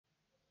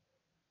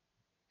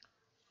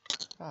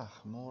Reg,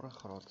 môre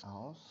graad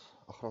 11,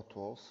 graad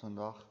 12,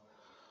 vandag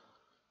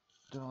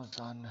doen ons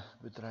dan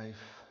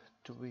bedryf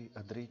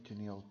 3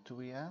 toneel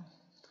 2.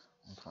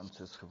 Ons gaan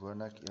soos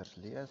gewoonlik eers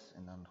lees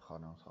en dan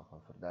gaan ons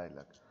gaan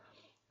verduidelik.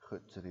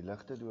 Goed, so die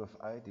ligte doof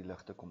uit, die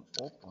ligte kom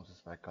op, ons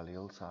is by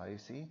Kaleel se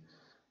huisie.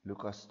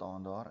 Lukas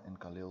staan daar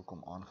en Kaleel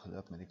kom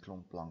aangeloop met die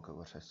klomp planke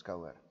oor sy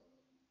skouer.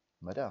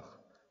 Middag,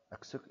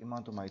 ek soek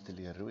iemand om my te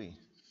leer roei.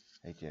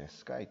 Het jy 'n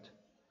skei?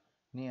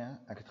 Nee,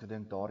 ek het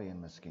gedink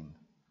daarheen miskien.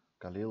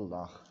 Kaleel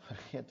lag,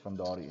 vergeet van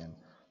daarheen.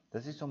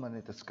 Dis nie sommer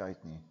net 'n skei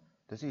nie,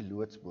 dis die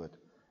loodsboot.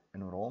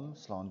 En oor hom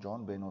slaan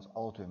John Ben ons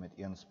albei met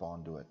een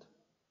spaan dood.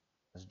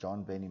 Is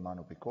John Ben die man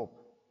op die kop?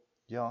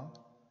 Ja,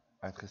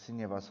 ek het gesien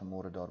jy was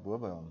vanmôre daarbo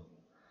by hom.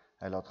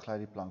 Hy laat gly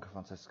die planke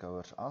van sy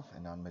skouers af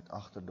en dan met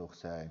agterdog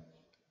sê hy,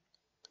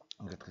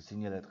 ek het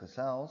gesien julle het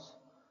gesels.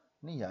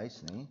 Nie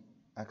juis nie,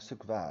 ek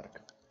soek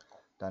werk.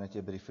 Dan het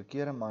jy by die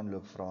verkeerde man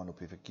loop vra en op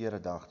die verkeerde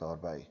dag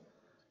daarby.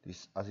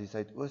 As die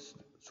suidoos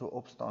so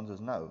opstaan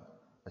soos nou,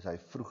 is hy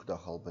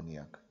vroegdag al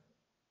beneek.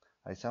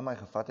 Hy sê my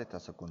gevat het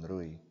as ek kon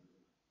roei.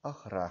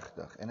 Ag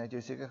regtig, en het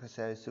jy seker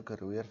gesê hy soek 'n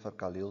roeier vir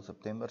Kaleel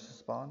September se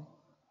span?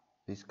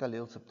 Wie's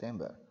Kaleel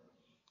September?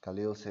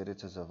 Kaleel sê dit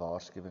soos 'n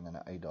waarskuwing en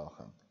 'n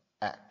uitdaging.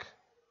 Ek.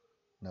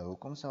 Nou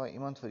hoekom sou hy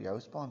iemand vir jou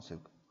span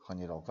soek? Gaan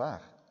jy dalk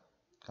weg?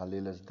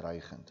 Kaleel is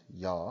dreigend.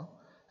 Ja,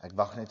 ek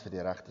wag net vir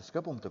die regte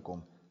skip om te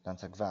kom,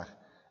 dan's ek weg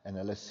en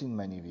hulle sien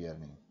my nie weer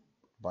nie.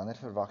 Wanneer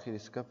verwag jy die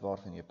skip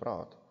waarvan jy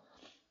praat?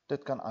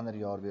 Dit kan ander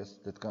jaar wees,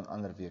 dit kan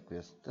ander week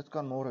wees, dit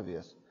kan môre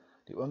wees.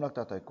 Die oomblik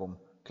dat hy kom,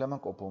 klim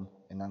ek op hom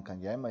en dan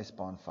kan jy my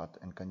span vat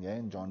en kan jy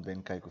en John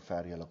Ben kyk hoe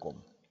ver julle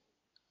kom.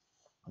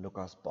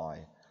 Lukas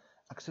baai.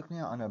 Ek soek nie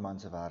 'n ander man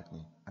se werk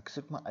nie, ek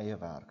soek my eie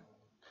werk.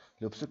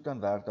 Loop soek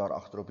dan werk daar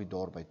agter op die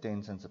dorp by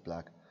Tensin se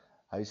plek.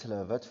 Hy is hulle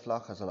 'n wit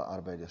vlag as hulle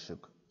arbeiders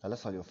soek. Hulle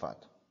sal jou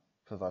vat.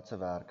 Vir wat se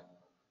werk?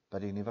 By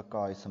die nuwe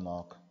kaai se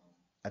maak.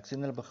 Ek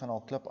sien hulle begin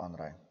al klip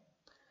aanry.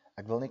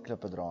 Ek wil nie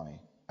klippe dra nie.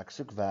 Ek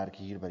soek werk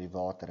hier by die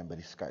water en by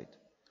die skei.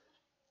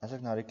 As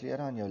ek na die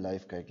klere aan jou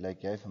lyf kyk,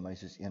 lyk jy vir my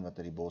soos een wat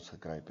uit die bos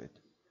gekruip het.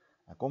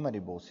 Ek kom uit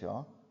die bos, ja,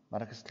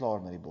 maar ek is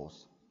klaar met die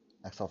bos.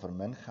 Ek sal vir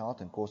min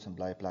geld en kos en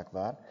blyplek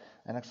werk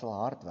en ek sal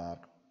hard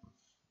werk.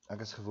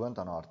 Ek is gewoond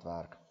aan hard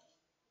werk.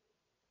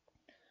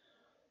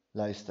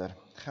 Luister,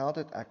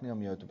 geld het ek nie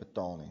om jou te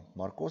betaal nie,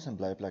 maar kos en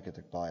blyplek het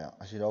ek baie,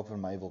 as jy dalk vir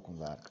my wil kom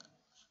werk.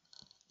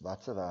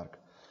 Wat se werk?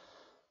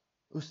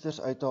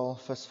 Oesters uithaal,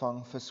 vis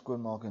vang, vis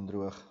skoonmaak en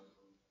droog.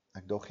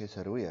 Ek dog jy's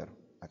 'n roeier.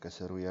 Ek is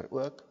 'n roeier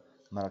ook,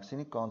 maar ek sien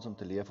nie kans om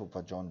te leef op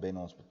wat John Ben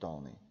ons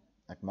betaal nie.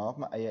 Ek maak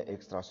my eie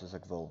ekstra soos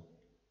ek wil.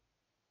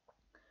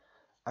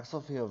 Ek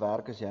sal vir jou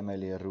werk as jy my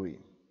leer roei.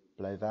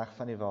 Bly weg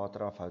van die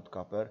water af,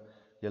 houtkapper.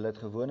 Jy het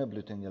gewone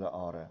bloed in jou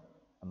are.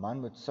 'n Man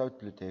moet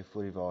soutbloed hê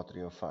voor die water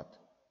jou vat.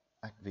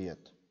 Ek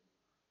weet.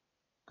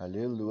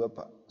 Kaleel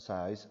loop sy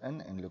huis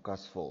in en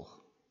Lukas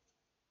volg.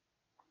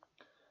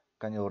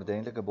 Kan jy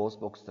ordentlike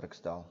bosbokstrik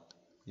stel?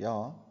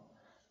 Ja,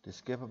 die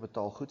skepe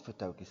betaal goed vir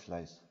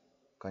toutjiesluis.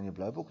 Kan jy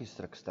bloubokkies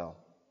strik stel?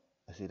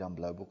 Is jy dan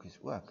bloubokkies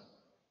ook?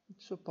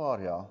 So 'n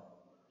paar, ja.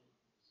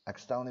 Ek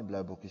stel nie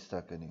bloubokkies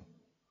strikke nie.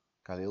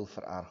 Kaleel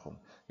vererg hom.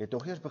 Jy het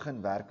tog eers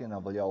begin werk en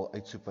dan wil jy al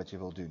uitsoek wat jy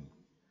wil doen.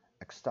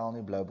 Ek stel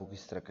nie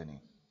bloubokkies strikke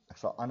nie. Ek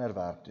sal ander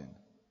werk doen.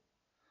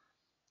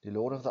 Die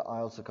Lord of the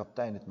Isles se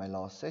kaptein het my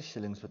laas 6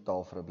 shillings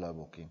betaal vir 'n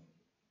bloubokkie.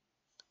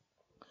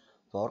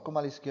 Waar kom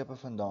al die skepe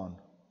vandaan?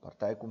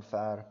 Party kom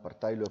ver,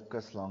 party loop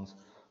kus langs,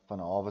 van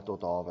hawe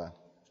tot hawe.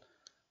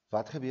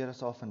 Wat gebeur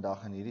as al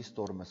vandag in hierdie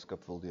storm 'n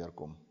skip wil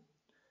deurkom?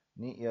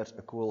 Nie eers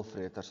 'n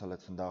koolvreter sal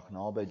dit vandag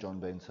naby John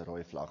Ben se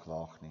rooi vlag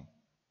waag nie.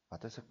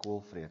 Wat is 'n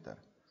koolvreter?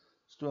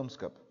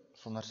 Stoomskip,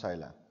 sonder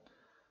seile.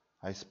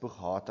 Hy spoeg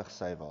hatig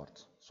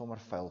sywaarts, sommer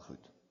vuil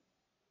goed.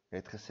 Jy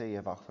het gesê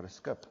jy wag vir 'n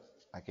skip.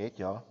 Ek het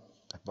ja,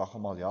 ek wag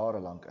hom al jare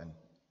lank in.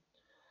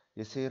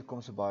 Jy sê hier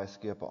kom so baie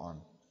skepe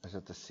aan. Is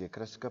dit 'n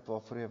sekere skip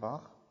waarvoor jy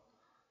wag?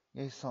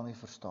 Jy sal nie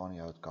verstaan,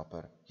 jy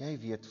houtkapper. Jy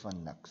weet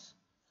van niks.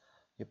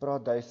 Jy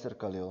praat duister,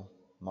 Kaleel,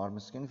 maar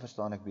miskien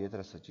verstaan ek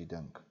beter as wat jy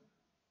dink.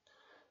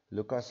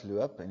 Lukas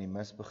loop en die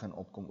mis begin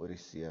opkom oor die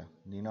see.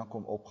 Nina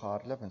kom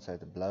opgehardloop en sy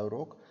het 'n blou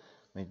rok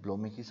met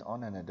blommetjies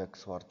aan en 'n dik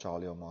swart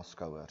sjaal om haar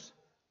skouers.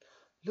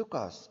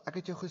 Lukas, ek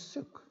het jou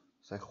gesoek.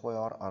 Sy gooi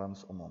haar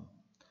arms om hom.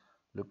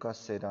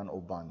 Lukas sê dan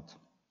op band.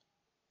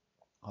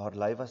 Haar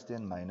lyf was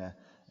teen myne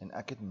en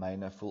ek het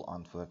myne voel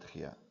antwoord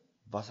gee.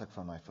 Was ek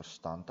van my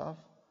verstand af?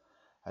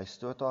 Hy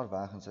stoot haar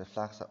weg en sy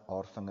vleg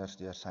haar vingers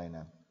deur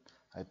syne.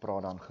 Hy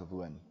praat dan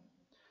gewoon.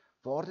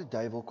 Waar die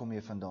duiwel kom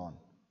jy vandaan?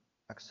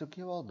 Ek soek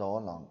jou al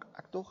daar lank.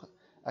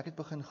 Ek het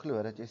begin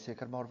glo dat jy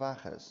seker maar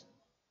weg is.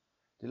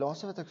 Die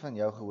laaste wat ek van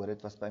jou gehoor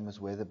het was by Miss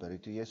Weatherbury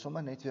toe jy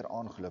sommer net weer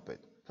aangeloop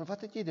het. Vir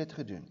wat het jy dit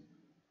gedoen?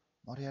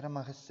 Maar jy het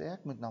my gesê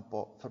ek moet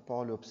vir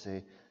pa loop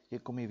sê jy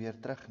kom nie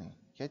weer terug nie.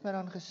 Jy het my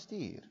dan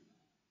gestuur.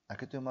 Ek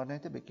het toe maar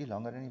net 'n bietjie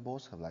langer in die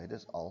bos gebly,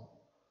 dis al.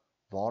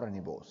 Waar in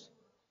die bos?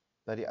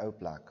 By die ou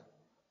plek.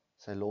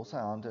 Sy los sy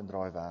hand en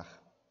draai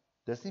weg.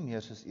 Dis nie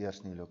meer soos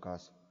eers nie,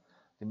 Lukas.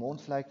 Die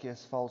mondvlekkie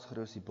is vals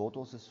geroos, die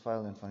bottels is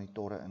vuil en van die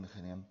torre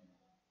ingeneem.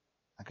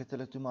 Ek het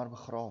hulle toe maar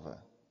begrawe.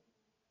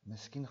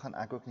 Miskien gaan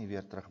ek ook nie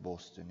weer terug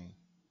bos toe nie.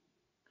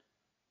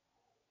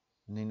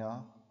 Nina,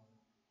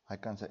 hy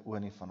kan sy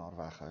oë nie van haar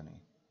weghou nie.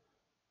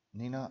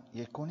 Nina,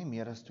 jy kon nie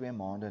meer as 2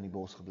 maande in die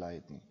bos gebly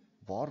het nie.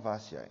 Waar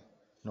was jy?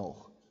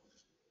 Nog.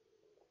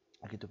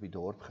 Ek het op die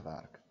dorp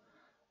gewerk.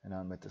 En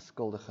dan met 'n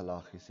skuldige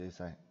laggie sê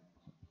sy,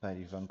 by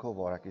die winkel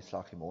waar ek die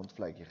slaggie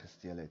mondvleitjie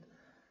gesteel het,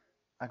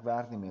 ek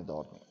werk nie meer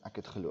daar nie, ek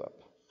het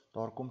geloop.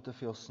 Daar kom te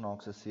veel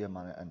snaakse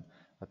seemanne in,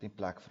 wat nie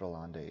plek vir hul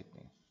hande het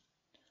nie.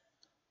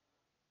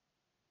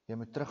 Jy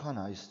moet terug gaan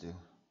huis toe.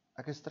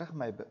 Ek is terug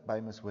by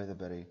Miss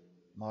Weatherbury,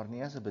 maar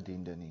nie as 'n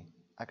bediende nie.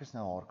 Ek is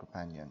nou haar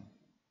companion.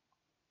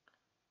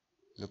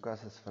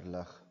 Lucas is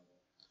verlig.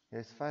 Jy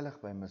is veilig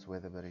by Miss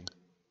Weatherbury.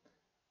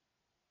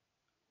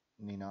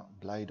 Nina,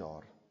 bly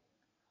daar.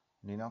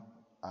 Nina,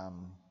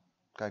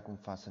 kyk hom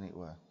vas in die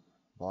oë.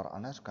 Waar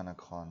anders kan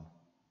ek gaan?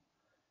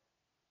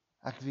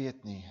 Ek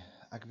weet nie,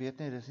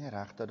 dis nie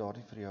reg dat daar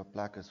nie vir jou 'n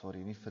plek is waar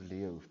jy nie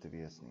verleë hoef te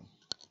wees nie.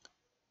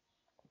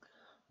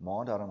 Ma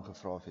het daarom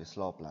gevra of jy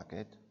slaapplek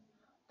het.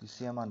 Die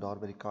seeman daar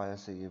by die kaja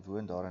sê jy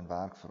woon daar en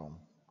werk vir hom.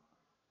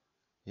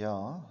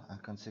 Ja,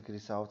 ek kan seker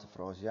dieselfde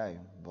vra as jy,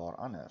 waar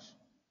anders?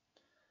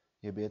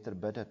 Jy beter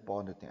bid dat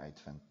pa dit nie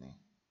uitvind nie.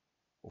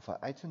 Of hy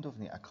uitvind of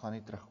nie, ek gaan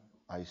nie terug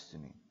huis toe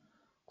nie.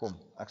 Kom,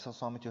 ek sal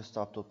saam met jou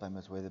stap tot by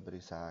Miss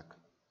Weatherbury se hek.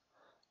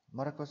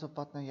 Maar ek was op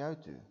pad na jou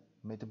toe,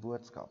 met 'n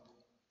boodskap.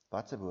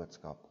 Wat 'n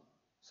boodskap?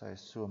 Sy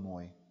is so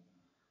mooi.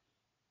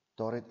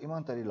 Daar het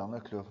iemand uit die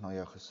lange kloof na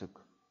jou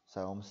gesoek. Sy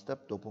hom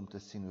stip dop om te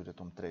sien hoe dit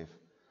hom tref.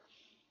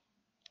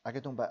 Ek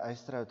het hom by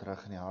Eysterhout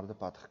rug in die harde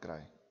pad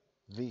gekry.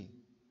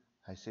 Wie?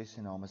 Hy sê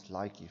sy naam is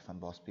Laikie van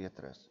Baas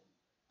Petrus.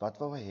 Wat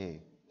wou hy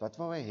hê? Wat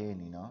wou hy hê,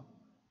 Nina?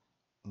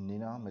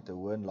 Nina met 'n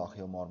hoën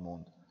laggie om haar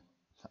mond.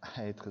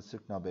 Hy het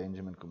gesoek na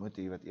Benjamin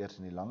Komuti, wat eers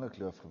in die lange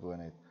kloof gewoon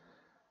het.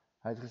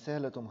 Hy het gesê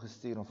hulle het hom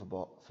gestuur om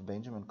vir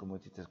Benjamin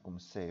Komuti te kom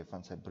sê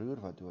van sy broer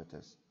wat dood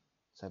is.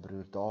 Sy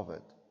broer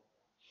David.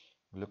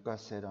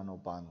 Lucas sê dan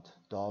op band,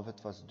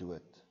 David was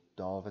dood.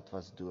 David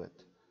was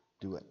dood.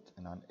 Dood.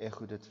 En dan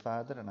echo dit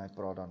verder en hy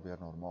praat dan weer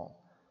normaal.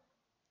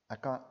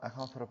 Ek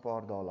gaan vir 'n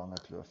paar dae lange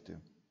kloof toe.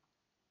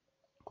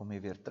 Kom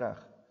jy weer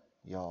terug?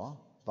 Ja,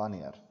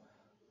 wanneer?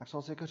 Ek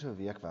sal seker so 'n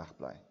week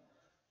wegbly.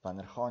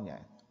 Wanneer gaan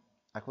jy?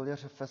 Ek wil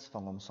eers 'n vis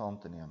vang om saam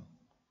te neem.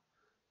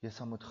 Jy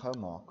sal moet gou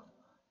maak.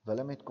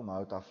 Willem het kom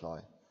hout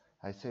aflaai.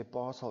 Hy sê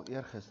pa sal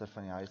eergister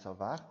van die huis af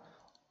weg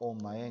om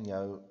my en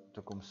jou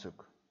te kom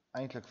soek.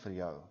 Eintlik vir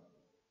jou.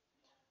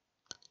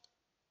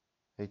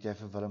 Het jy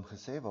vir Willem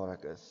gesê waar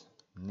ek is?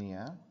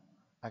 Nee,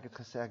 ek het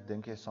gesê ek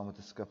dink jy is saam met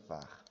 'n skip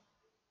weg.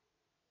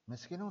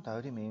 Miskien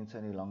onthou die mense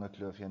in die lange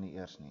kloof jou nie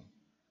eers nie.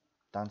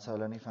 Dan sou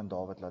hulle nie van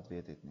David laat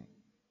weet het nie.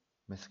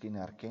 Miskien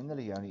herken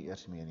hulle jou nie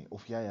eers meer nie,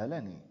 of jy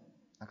hulle nie.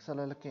 Ek sal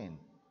hulle ken.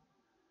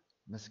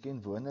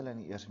 Miskien woon hulle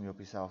nie eers meer op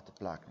dieselfde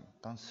plek nie.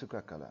 Dan soek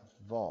ek hulle.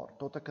 Waar?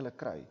 Tot ek hulle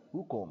kry.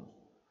 Hoekom?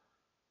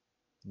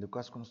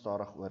 Lucas kom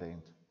stadig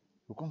oorent.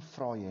 Hoekom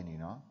vra jy,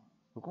 Nina?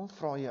 Hoekom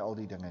vra jy al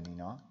die dinge,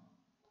 Nina?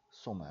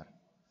 Sommer.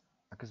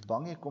 Ek is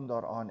bang jy kom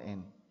daaraan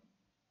en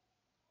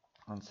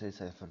dan sê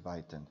sy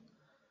verwytend.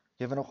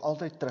 Jy het nog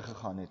altyd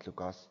teruggegaan het,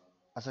 Lucas.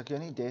 As ek jou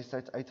nie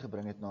destyds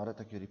uitgebring het nadat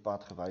ek jou die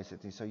pad gewys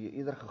het, nie sou jy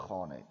eerder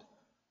gegaan het.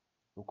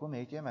 Hoekom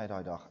het jy my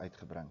daai dag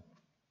uitgebring?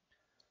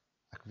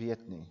 Ek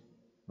weet nie.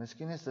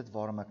 Miskien is dit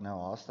waarom ek nou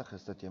haastig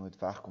is dat jy moet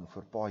wegkom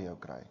voor pa jou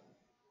kry.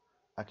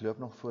 Ek loop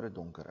nog voor dit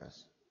donker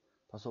is.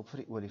 Pas op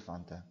vir die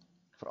olifante.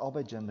 Veral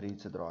by Jim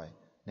Reed se draai,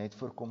 net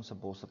voor kom se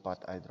bosse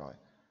pad uitdraai.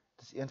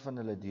 Dit is een van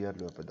hulle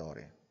deurlope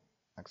daarheen.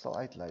 Ek sal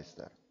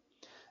uitluister.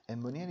 En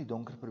moenie in die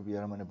donker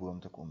probeer om in 'n boom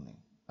te kom nie.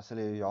 As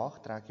hulle jou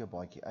jaag, trek jou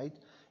baadjie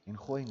uit en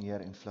gooi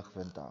neer en vlug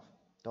wind af.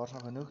 Daar sal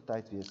genoeg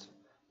tyd wees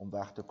om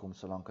weg te kom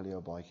solank hulle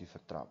jou baadjie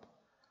vertrap.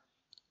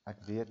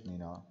 Ek weet,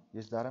 Nina, jy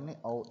is darm nie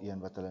al een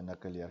wat hulle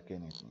nikke leer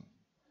ken het nie.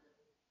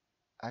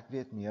 Ek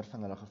weet meer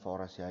van hulle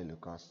gevaar as jy,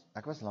 Lucas.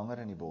 Ek was langer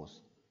in die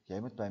bos. Jy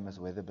moet by Miss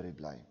Weatherbury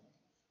bly.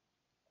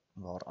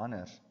 Waar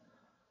anders?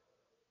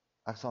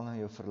 Ek sal na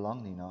jou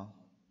verlang, Nina.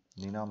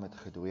 Nina met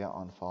gedooie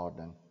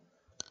aanvaarding.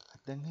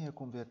 Ek dink nie jy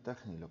kom weer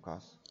terug nie,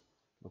 Lucas.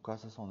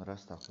 Lucas is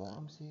onrustig.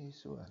 Waarom sê jy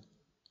so?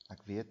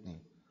 Ek weet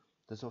nie.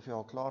 Dis of jy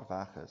al klaar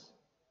weg is.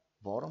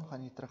 Waarom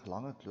gaan jy terug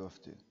lange kloof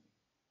toe?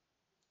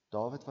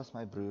 David was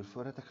my broer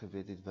voordat ek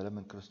geweet het Willem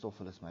en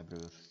Christoffel is my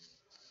broers.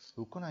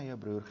 Hoe kon hy jou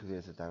broer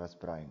gewees het? Hy was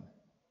bruin.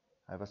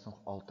 Hy was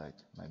nog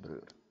altyd my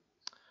broer.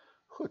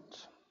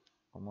 Goed,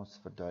 kom ons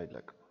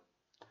verduidelik.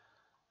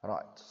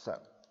 Right, so,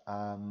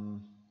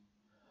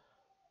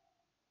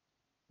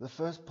 the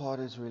first part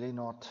is really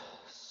not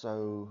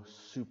so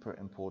super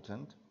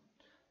important.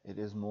 It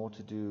is more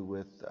to do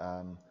with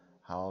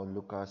how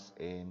Lucas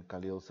and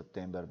Khalil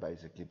September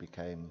basically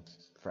became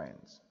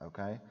friends,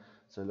 okay?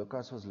 So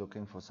Lucas was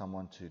looking for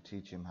someone to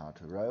teach him how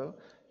to row.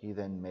 He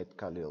then met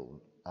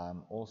Khalil.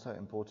 Also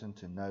important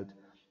to note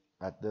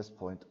at this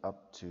point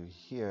up to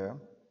here,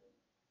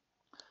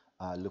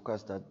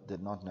 Lucas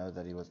did not know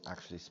that he was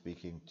actually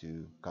speaking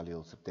to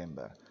Khalil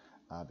September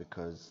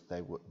because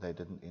they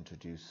didn't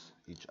introduce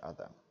each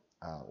other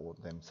or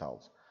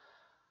themselves.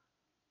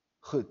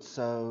 Goed,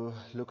 so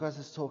Lucas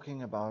is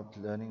talking about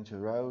learning to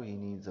row. He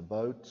needs a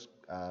boat.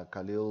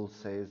 Khalil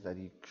says that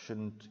he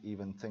shouldn't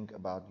even think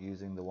about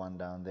using the one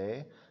down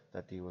there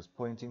that he was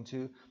pointing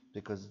to,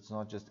 because it's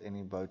not just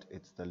any boat,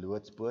 it's the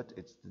loodsboot.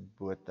 It's the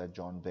boat that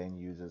John Ben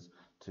uses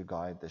to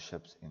guide the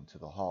ships into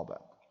the harbor.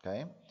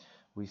 Okay,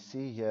 we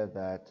see here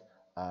that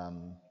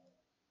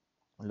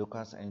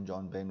Lucas and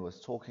John Ben was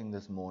talking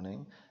this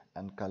morning,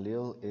 and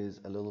Khalil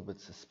is a little bit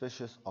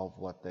suspicious of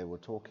what they were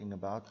talking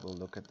about. We'll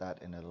look at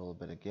that in a little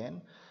bit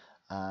again.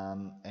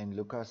 And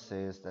Lucas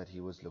says that he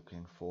was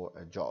looking for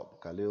a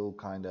job. Khalil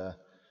kind of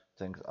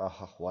thinks,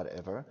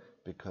 whatever,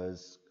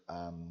 because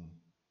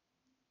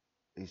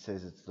he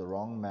says it's the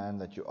wrong man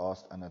that you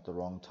asked and at the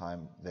wrong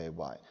time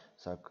thereby.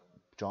 So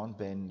John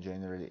Ben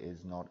generally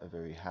is not a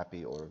very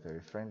happy or a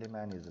very friendly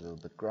man. He's a little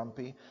bit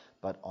grumpy,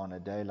 but on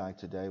a day like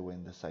today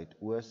when the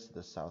suidoos,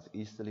 the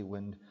southeasterly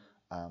wind,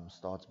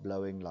 starts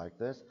blowing like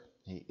this,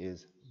 he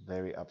is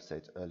very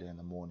upset early in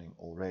the morning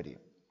already.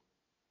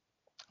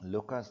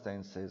 Lucas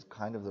then says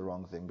kind of the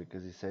wrong thing,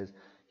 because he says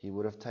he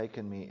would have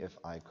taken me if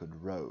I could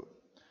row.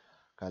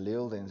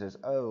 Khalil then says,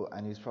 oh,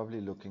 and he's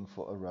probably looking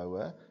for a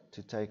rower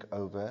to take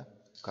over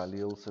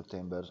Khalil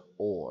September's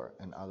oar,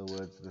 in other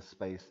words, the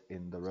space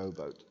in the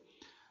rowboat.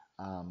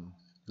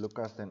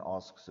 Lucas then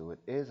asks who it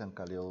is, and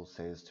Khalil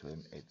says to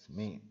him, it's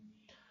me.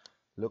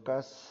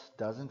 Lucas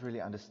doesn't really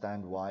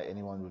understand why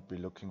anyone would be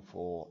looking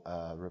for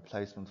a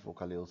replacement for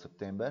Khalil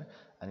September,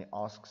 and he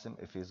asks him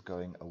if he's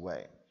going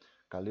away.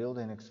 Khalil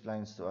then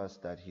explains to us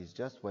that he's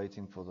just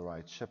waiting for the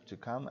right ship to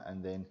come,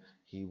 and then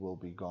he will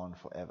be gone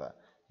forever.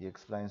 He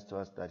explains to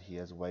us that he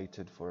has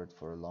waited for it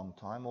for a long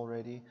time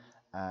already,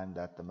 and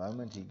that the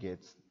moment he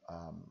gets,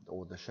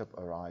 or the ship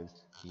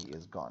arrives, he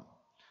is gone.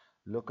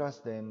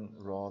 Lucas then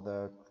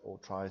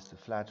tries to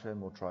flatter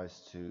him, or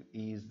tries to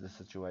ease the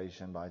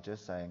situation by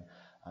just saying,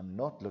 I'm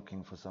not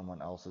looking for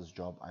someone else's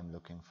job, I'm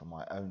looking for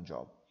my own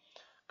job.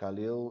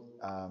 Khalil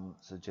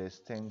suggests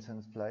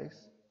Tenson's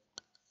place,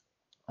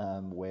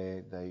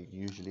 where they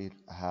usually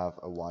have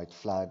a white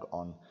flag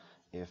on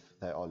if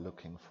they are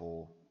looking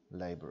for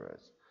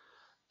laborers.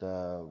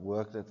 The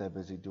work that they're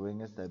busy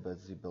doing is they're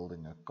busy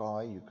building a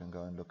car. You can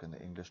go and look in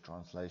the English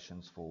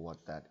translations for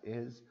what that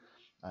is.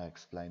 I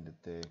explained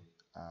it there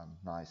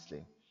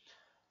nicely.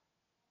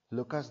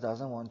 Lucas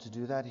doesn't want to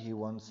do that. He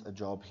wants a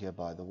job here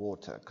by the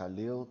water.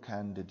 Khalil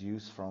can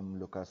deduce from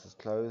Lucas's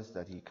clothes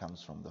that he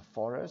comes from the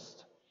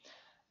forest.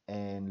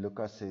 And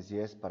Lucas says,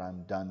 yes, but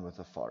I'm done with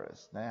the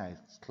forest. Nee,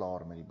 hy's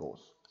klaar met die bos.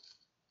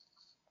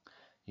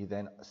 He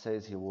then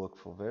says he'll work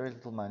for very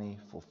little money,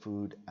 for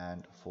food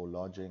and for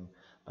lodging.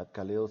 But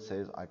Khalil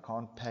says, I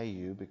can't pay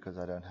you because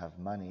I don't have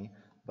money,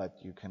 but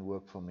you can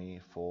work for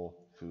me for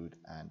food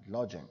and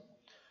lodging.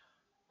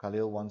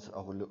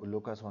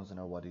 Lucas wants to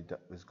know what he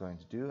is going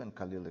to do, and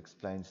Khalil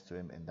explains to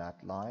him in that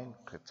line,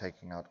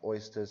 taking out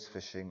oysters,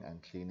 fishing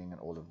and cleaning and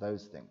all of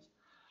those things.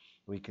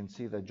 We can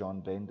see that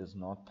John Ben does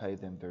not pay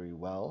them very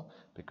well,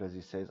 because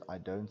he says, I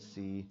don't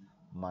see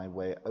my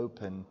way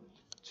open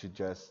to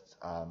just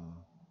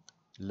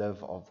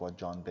live off what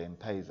John Ben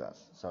pays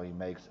us. So he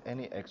makes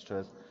any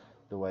extras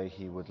the way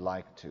he would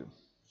like to.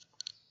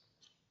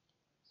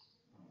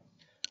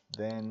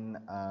 Then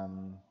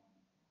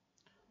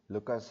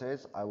Lucas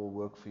says, I will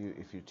work for you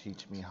if you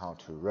teach me how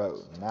to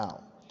row.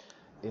 Now,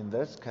 in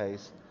this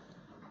case,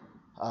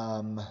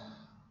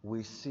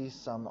 we see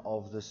some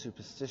of the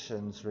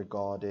superstitions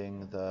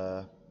regarding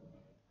the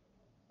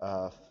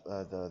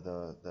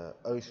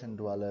ocean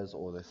dwellers,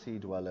 or the sea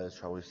dwellers,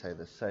 shall we say,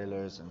 the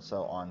sailors and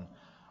so on,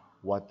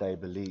 what they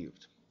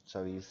believed.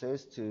 So he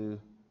says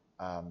to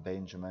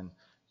Benjamin,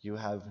 you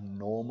have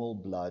normal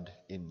blood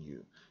in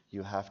you.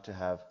 You have to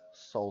have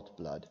salt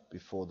blood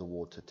before the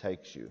water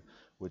takes you,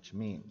 which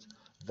means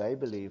they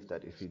believe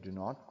that if you do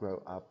not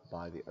grow up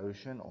by the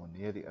ocean or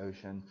near the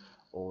ocean,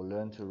 or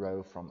learn to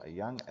row from a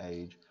young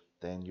age,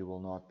 then you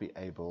will not be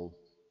able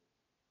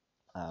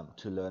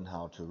to learn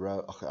how to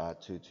row,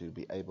 to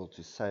be able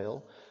to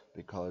sail,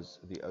 because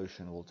the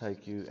ocean will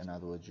take you. In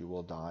other words, you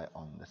will die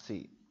on the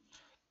sea.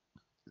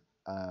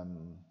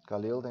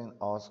 Khalil then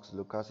asks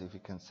Lucas if he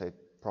can set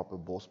proper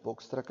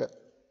bosbokstrikke.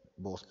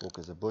 Bosbok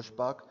is a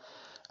bushbuck,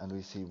 and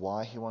we see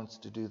why he wants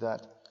to do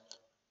that.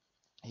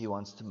 He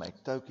wants to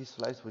make tokies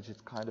vleis, which is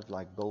kind of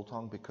like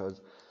biltong, because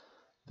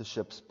the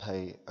ships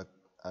pay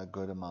a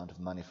good amount of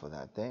money for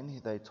that. Then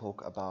they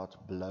talk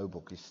about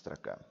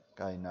blauwbokkiesstrikke.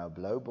 Okay, now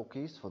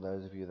blauwbokkies, for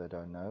those of you that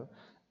don't know,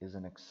 is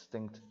an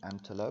extinct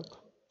antelope.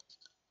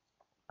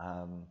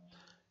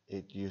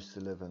 It used to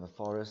live in the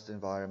forest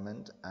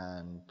environment,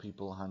 and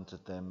people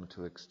hunted them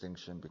to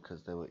extinction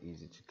because they were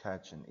easy to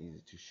catch and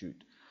easy to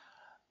shoot.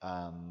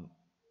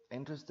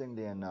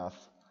 Interestingly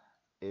enough,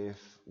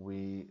 if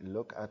we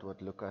look at what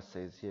Lucas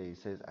says here, he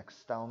says, ek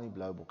stel nie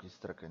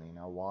blauwbokkiesstrikke nie.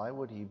 Now, why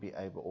would he be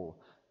able or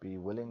be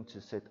willing to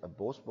set a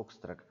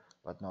bosbokstrik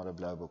but not a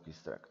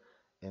blauwbokkiestrik?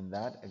 In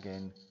that,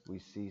 again, we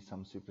see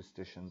some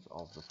superstitions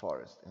of the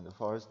forest. In the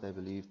forest, they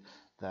believed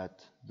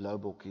that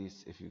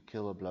blauwbokkies, if you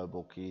kill a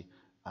blauwbokkie,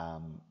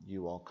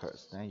 you are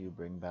cursed. You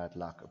bring bad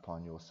luck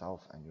upon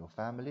yourself and your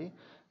family.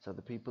 So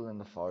the people in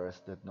the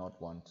forest did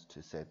not want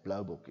to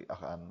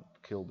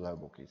kill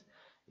blauwbokkies.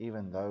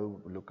 Even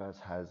though Lucas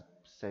has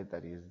said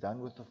that he is done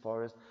with the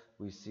forest,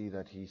 we see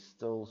that he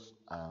still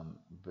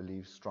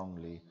believes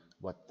strongly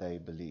what they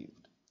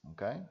believed.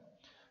 Okay?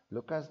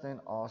 Lucas then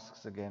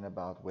asks again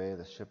about where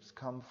the ships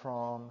come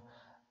from,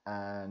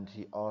 and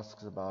he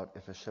asks about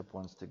if a ship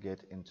wants to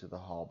get into the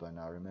harbor.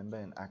 Now remember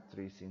in Act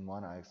 3, Scene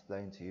 1, I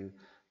explained to you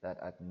that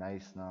at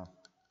Neisna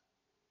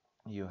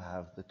you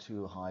have the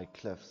two high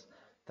cliffs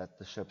that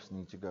the ships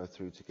need to go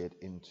through to get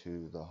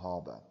into the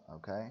harbor.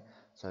 Okay?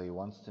 So he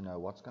wants to know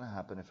what's going to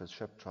happen if a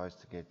ship tries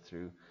to get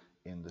through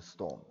in the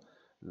storm.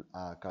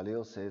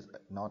 Khalil says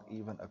not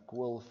even a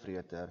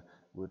kwilvreter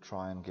would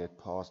try and get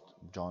past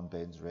John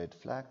Ben's red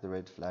flag. The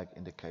red flag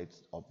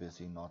indicates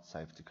obviously not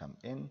safe to come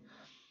in.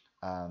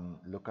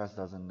 Lucas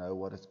doesn't know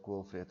what a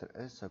kwilvreter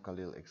is, so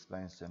Khalil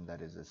explains to him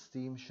that is a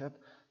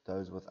steamship,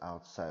 those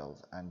without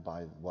sails. And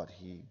by what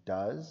he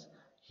does,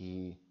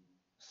 he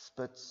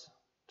spits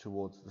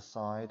towards the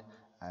side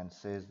and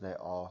says they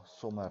are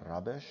sommer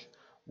rubbish.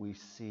 We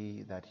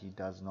see that he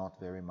does not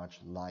very much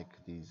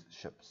like these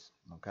ships.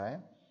 Okay?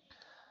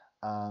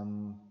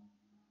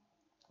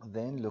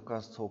 Then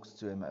Lucas talks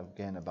to him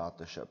again about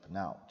the ship.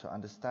 Now, to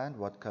understand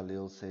what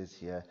Khalil says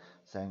here,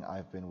 saying,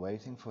 I've been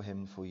waiting for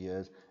him for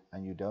years,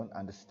 and you don't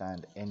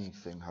understand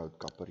anything,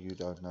 Houtkapper, you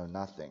don't know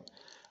nothing.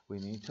 We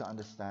need to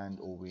understand,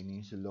 or we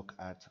need to look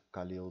at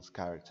Khalil's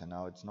character.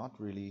 Now, it's not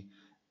really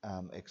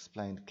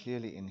explained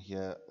clearly in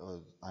here.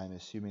 I'm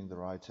assuming the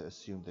writer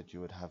assumed that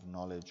you would have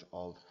knowledge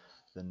of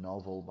the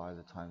novel by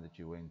the time that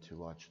you went to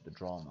watch the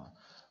drama.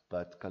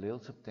 But Khalil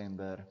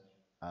September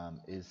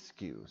is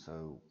skew,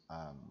 so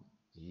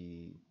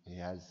he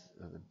has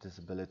a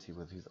disability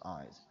with his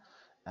eyes.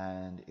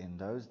 And in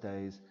those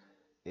days,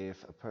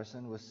 if a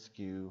person was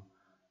skew,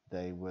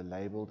 they were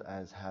labeled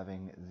as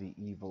having the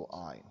evil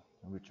eye,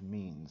 which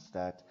means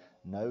that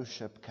no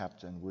ship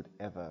captain would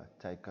ever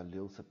take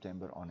Khalil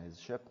September on his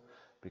ship,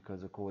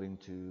 because according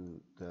to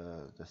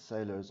the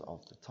sailors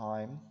of the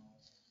time,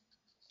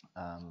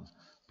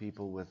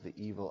 people with the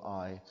evil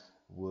eye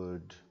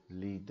would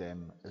lead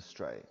them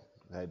astray.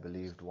 They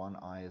believed one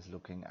eye is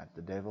looking at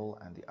the devil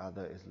and the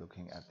other is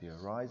looking at the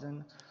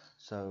horizon.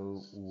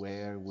 So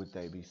where would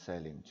they be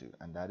sailing to?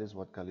 And that is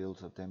what Khalil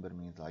September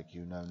means, like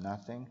you know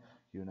nothing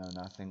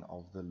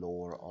of the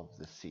lore of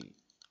the sea.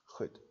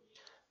 Goed.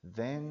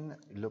 Then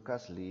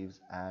Lucas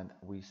leaves and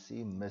we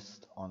see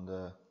mist on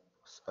the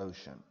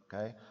ocean.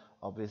 Okay.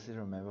 Obviously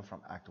remember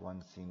from Act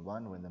 1, Scene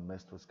 1, when the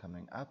mist was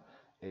coming up,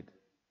 it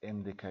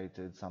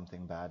indicated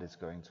something bad is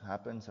going to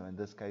happen. So in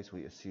this case,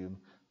 we assume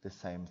the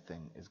same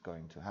thing is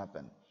going to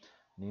happen.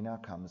 Nina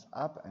comes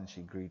up and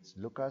she greets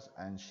Lucas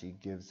and she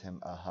gives him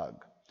a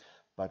hug.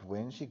 But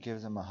when she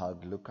gives him a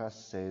hug, Lucas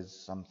says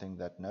something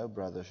that no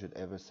brother should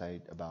ever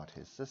say about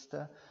his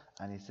sister.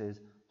 And he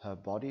says, her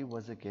body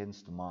was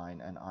against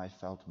mine and I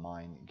felt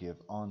mine give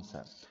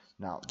answer.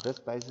 Now, this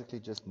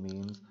basically just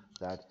means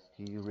that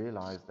he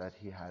realized that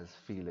he has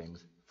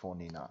feelings for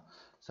Nina.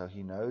 So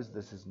he knows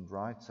this isn't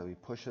right, so he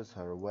pushes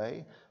her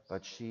away,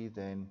 but she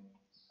then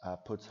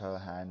puts her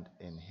hand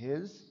in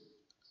his.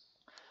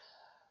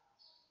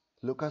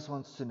 Lucas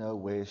wants to know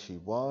where she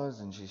was,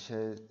 and she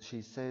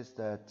says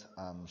that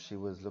she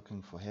was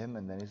looking for him,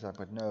 and then he's like,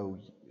 but no,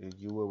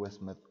 you were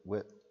with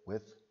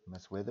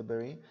Miss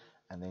Weatherbury,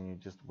 and then you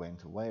just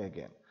went away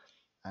again.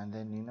 And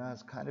then Nina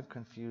is kind of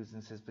confused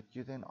and says, but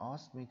you then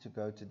asked me to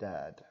go to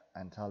Dad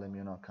and tell him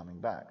you're not coming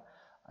back.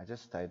 I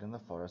just stayed in the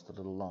forest a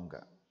little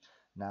longer.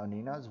 Now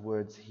Nina's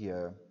words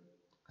here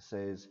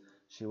says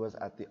she was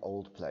at the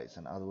old place,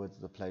 in other words,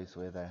 the place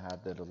where they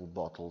had their little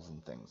bottles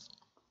and things.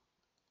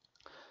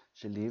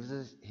 She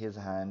leaves his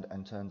hand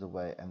and turns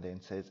away and then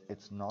says,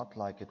 it's not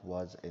like it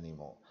was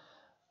anymore.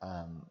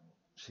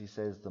 She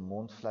says the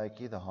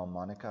mondfluitjie, the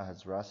harmonica,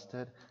 has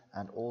rusted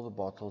and all the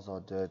bottles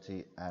are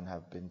dirty and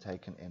have been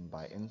taken in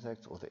by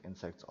insects, or the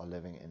insects are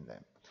living in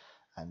them.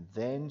 And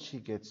then she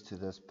gets to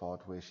this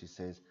part where she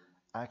says,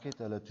 ek het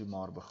hulle toe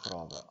maar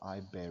begrawe,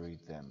 I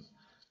buried them.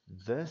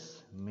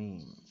 This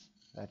means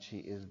that she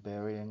is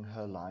burying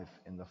her life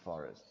in the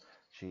forest.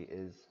 She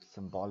is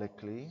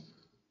symbolically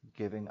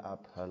giving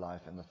up her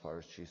life in the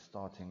forest. She's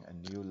starting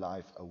a new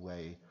life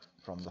away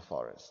from the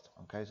forest.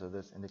 Okay, so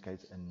this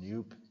indicates a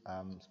new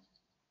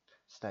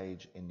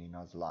stage in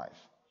Nina's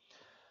life.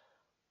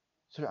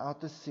 Throughout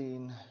the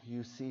scene,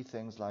 you see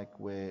things like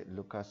where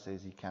Lucas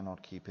says he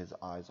cannot keep his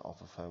eyes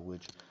off of her,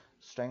 which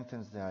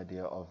strengthens the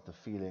idea of the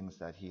feelings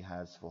that he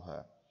has for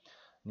her.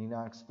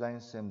 Nina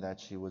explains to him that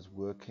she was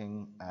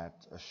working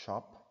at a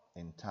shop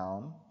in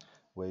town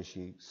where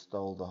she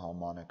stole the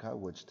harmonica,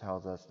 which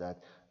tells us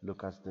that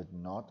Lucas did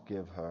not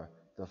give her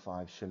the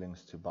 5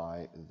 shillings to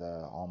buy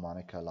the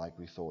harmonica like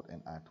we thought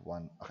in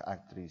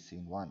Act 3,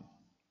 Scene 1.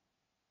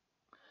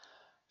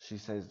 She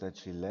says that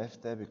she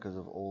left there because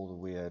of all the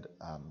weird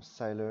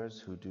sailors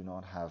who do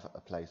not have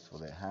a place for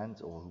their hands,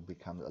 or who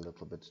become a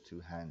little bit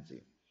too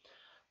handsy.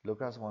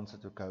 Lucas wants her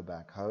to go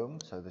back home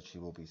so that she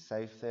will be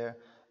safe there,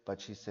 but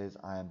she says,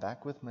 I am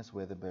back with Miss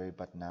Weatherbury,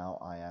 but now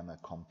I am a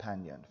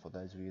companion. For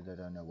those of you that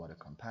don't know what a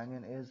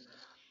companion is,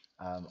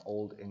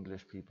 old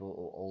English people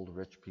or old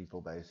rich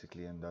people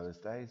basically in those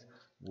days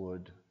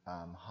would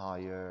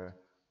hire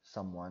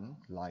someone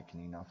like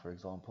Nina, for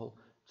example,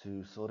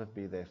 to sort of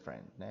be their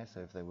friend. So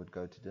if they would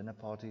go to dinner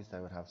parties, they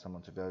would have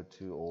someone to go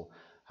to, or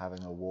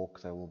having a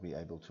walk, they will be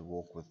able to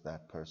walk with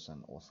that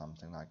person or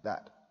something like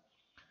that.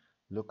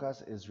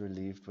 Lucas is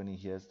relieved when he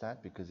hears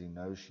that because he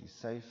knows she's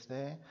safe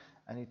there,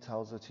 and he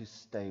tells her to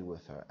stay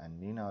with her. And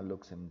Nina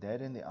looks him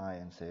dead in the eye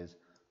and says,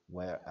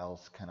 where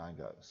else can I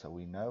go? So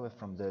we know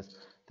from this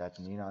that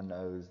Nina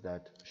knows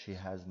that she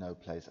has no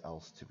place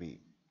else to be.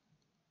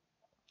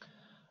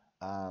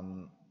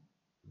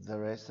 The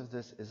rest of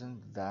this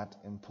isn't that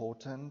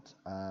important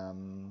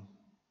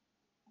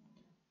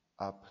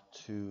up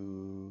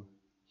to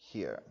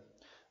here,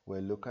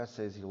 where Lucas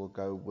says he will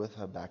go with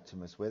her back to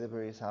Miss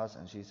Weatherbury's house,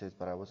 and she says,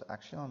 but I was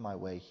actually on my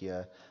way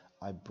here.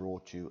 I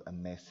brought you a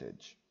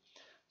message.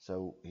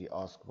 So he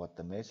asks what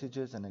the message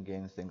is, and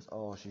again thinks,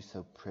 oh, she's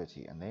so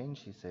pretty. And then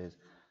she says,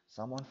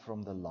 someone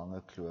from the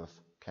Lange Kloof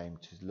came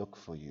to look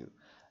for you.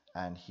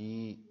 And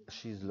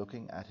she's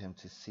looking at him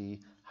to see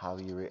how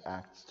he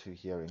reacts to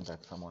hearing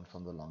that someone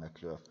from the Lange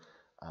Kloof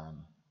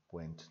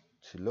went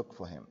to look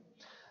for him.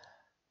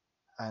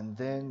 And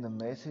then the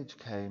message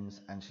came,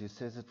 and she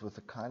says it with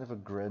a kind of a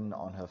grin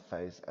on her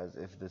face, as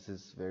if this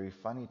is very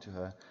funny to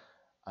her.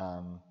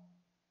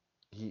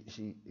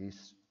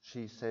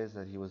 She says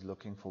that he was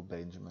looking for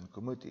Benjamin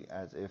Kumuti,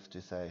 as if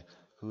to say,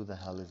 who the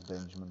hell is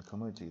Benjamin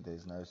Kumuti?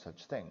 There's no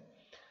such thing.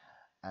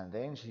 And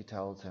then she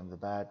tells him the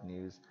bad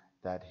news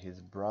that his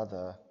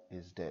brother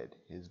is dead,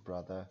 his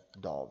brother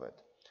David.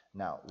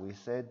 Now, we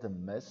said the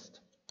mist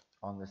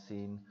on the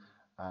scene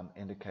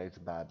indicates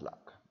bad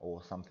luck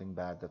or something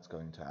bad that's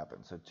going to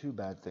happen. So two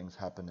bad things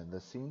happened in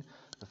this scene.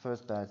 The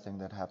first bad thing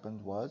that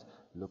happened was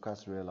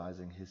Lucas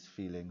realizing his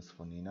feelings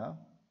for Nina,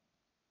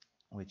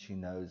 which he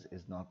knows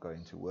is not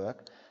going to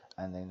work.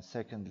 And then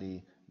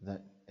secondly,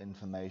 the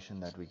information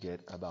that we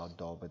get about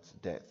David's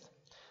death.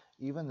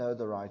 Even though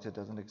the writer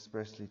doesn't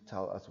expressly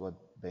tell us what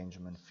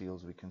Benjamin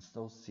feels, we can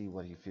still see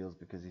what he feels,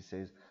 because he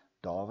says,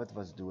 David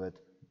was do it,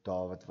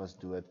 David was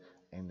do it,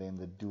 and then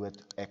the do it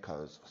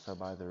echoes. So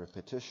by the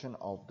repetition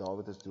of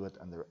David is do it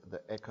and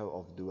the echo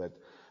of do it,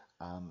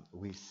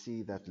 we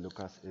see that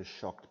Lucas is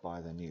shocked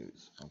by the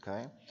news.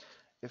 Okay?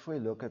 If we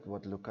look at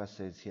what Lucas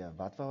says here,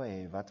 wat wou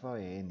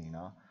hy,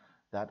 Nina,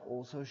 that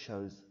also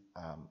shows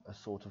a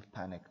sort of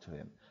panic to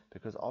him,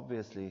 because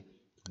obviously,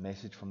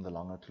 message from the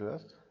Lange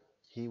Kloof,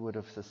 he would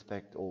have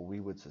we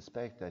would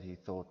suspect that he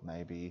thought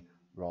maybe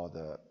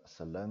rather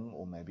Saling,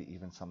 or maybe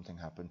even something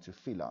happened to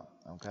Fiela.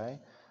 Okay?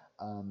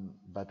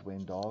 But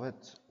when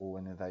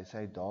they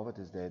say David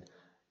is dead,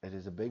 it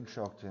is a big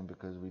shock to him,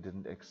 because we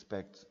didn't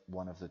expect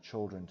one of the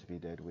children to be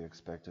dead. We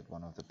expected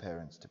one of the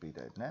parents to be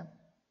dead. No?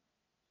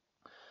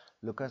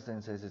 Lucas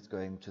then says it's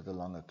going to the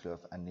Lange Kloof,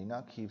 and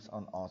Nina keeps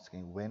on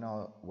asking, when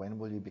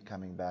will you be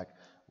coming back?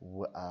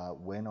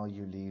 When are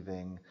you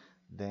leaving?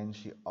 Then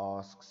she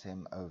asks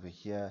him over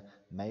here,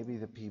 maybe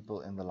the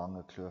people in the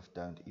Lange Kloof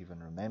don't even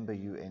remember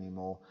you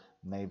anymore.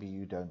 Maybe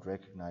you don't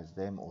recognize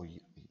them, or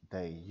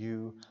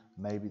you.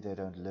 Maybe they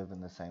don't live in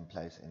the same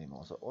place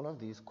anymore. So all of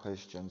these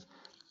questions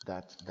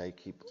that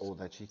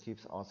she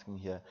keeps asking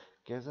here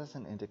gives us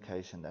an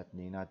indication that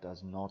Nina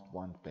does not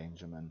want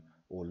Benjamin,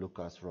 or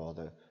Lucas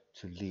rather,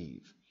 to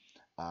leave.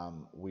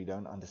 We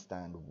don't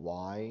understand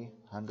why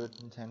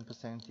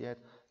 110% yet,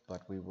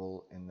 but we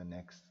will in the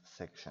next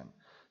section.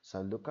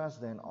 So Lucas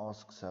then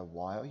asks her,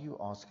 why are you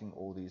asking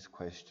all these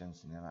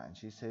questions, Nina? And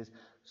she says,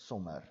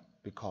 sommer,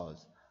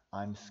 because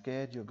I'm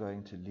scared you're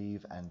going to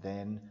leave, and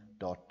then ...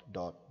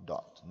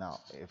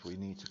 Now, if we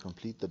need to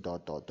complete the ...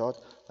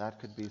 that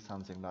could be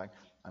something like,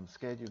 I'm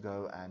scared you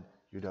go and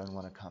you don't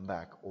want to come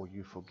back, or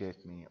you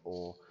forget me,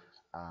 or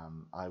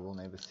I will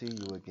never see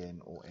you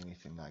again, or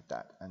anything like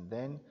that. And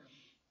then,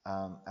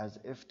 as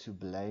if to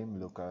blame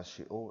Lucas,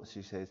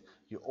 she says,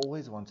 you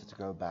always wanted to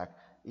go back,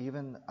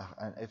 even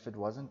and if it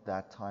wasn't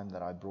that time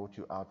that I brought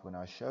you out when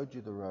I showed you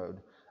the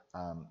road,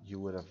 you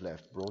would have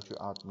left. Brought you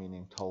out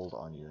meaning told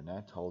on you,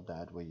 told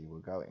Dad where you were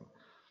going.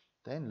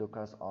 Then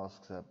Lucas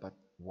asks her, but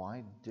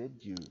why did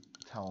you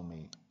tell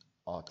me,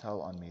 or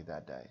tell on me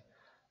that day?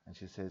 And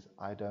she says,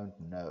 I don't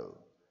know.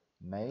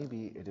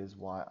 Maybe it is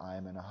why I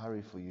am in a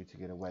hurry for you to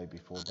get away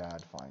before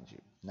Dad finds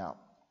you. Now,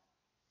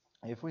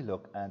 if we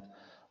look at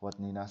what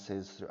Nina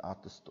says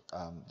throughout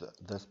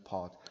this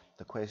part,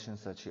 the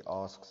questions that she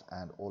asks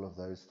and all of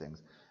those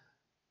things,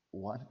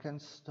 one can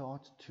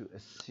start to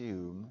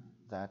assume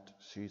that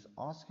she's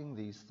asking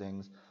these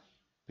things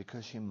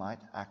because she might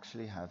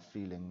actually have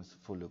feelings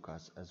for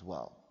Lucas as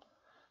well.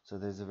 So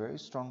there's a very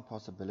strong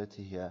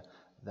possibility here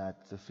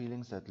that the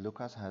feelings that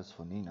Lucas has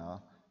for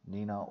Nina,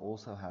 Nina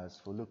also has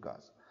for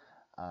Lucas.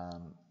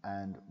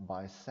 And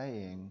by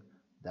saying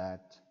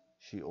that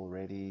she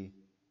already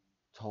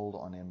told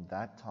on him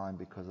that time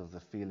because of the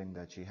feeling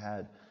that she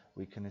had,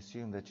 we can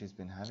assume that she's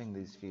been having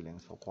these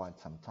feelings for quite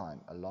some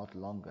time, a lot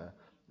longer,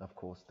 of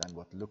course, than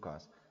what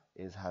Lucas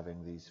is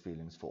having these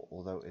feelings for.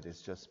 Although it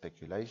is just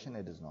speculation,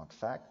 it is not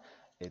fact,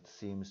 it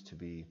seems to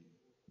be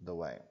the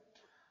way.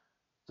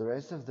 The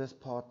rest of this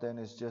part then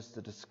is just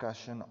the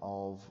discussion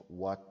of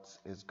what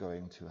is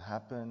going to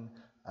happen.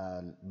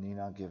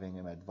 Nina giving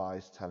him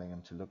advice, telling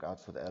him to look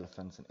out for the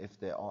elephants, and if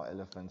there are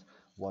elephants,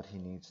 what he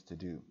needs to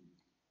do.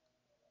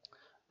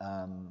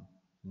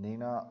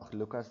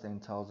 Lucas then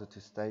tells her to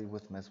stay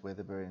with Miss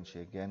Weatherbury, and she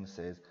again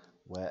says,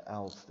 where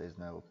else? There's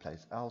no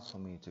place else for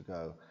me to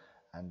go.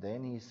 And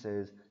then he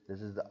says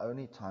this is the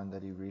only time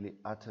that he really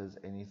utters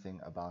anything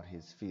about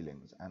his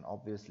feelings. And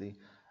obviously,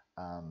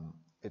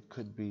 it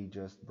could be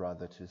just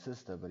brother to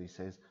sister, but he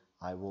says,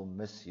 I will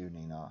miss you,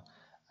 Nina.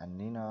 And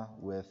Nina,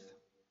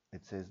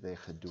 it says there,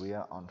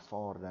 gedwee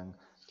aanvaarding,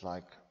 it's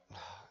like,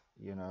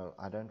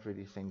 I don't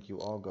really think you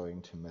are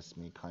going to miss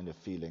me kind of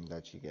feeling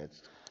that she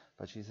gets.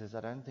 But she says,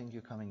 I don't think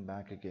you're coming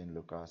back again,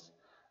 Lucas.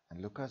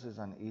 And Lucas is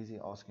uneasy,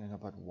 asking her,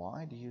 but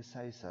why do you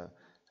say so?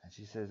 And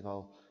she says,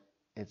 well,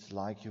 it's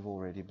like you've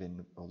already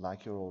been, or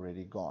like you're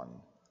already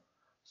gone.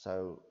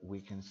 So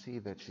we can see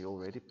that she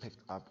already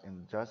picked up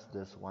in just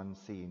this one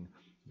scene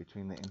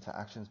between the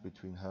interactions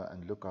between her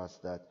and Lucas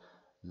that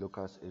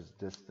Lucas is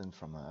distant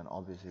from her. And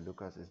obviously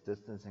Lucas is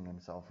distancing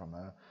himself from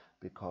her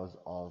because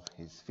of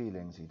his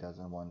feelings. He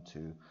doesn't want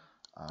to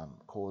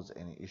cause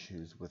any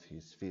issues with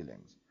his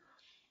feelings.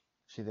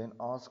 She then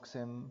asks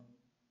him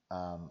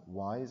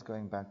why he's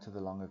going back to the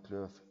Lange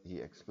Kloof. He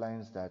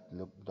explains that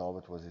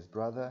David was his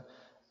brother,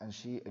 and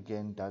she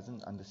again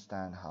doesn't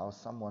understand how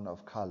someone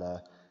of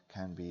color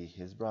can be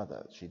his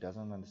brother. She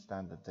doesn't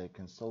understand that there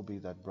can still be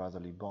that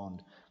brotherly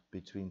bond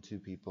between two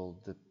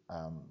people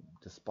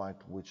despite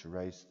which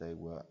race they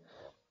were.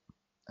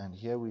 And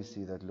here we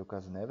see that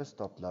Lucas never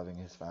stopped loving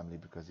his family,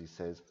 because he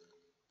says,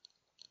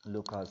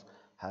 Lucas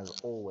has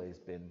always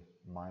been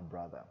my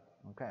brother.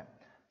 Okay,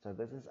 so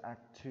this is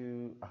Act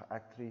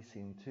 3,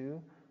 Scene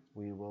 2.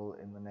 We will,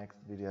 in the next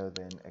video,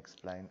 then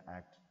explain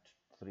Act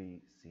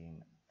 3,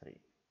 Scene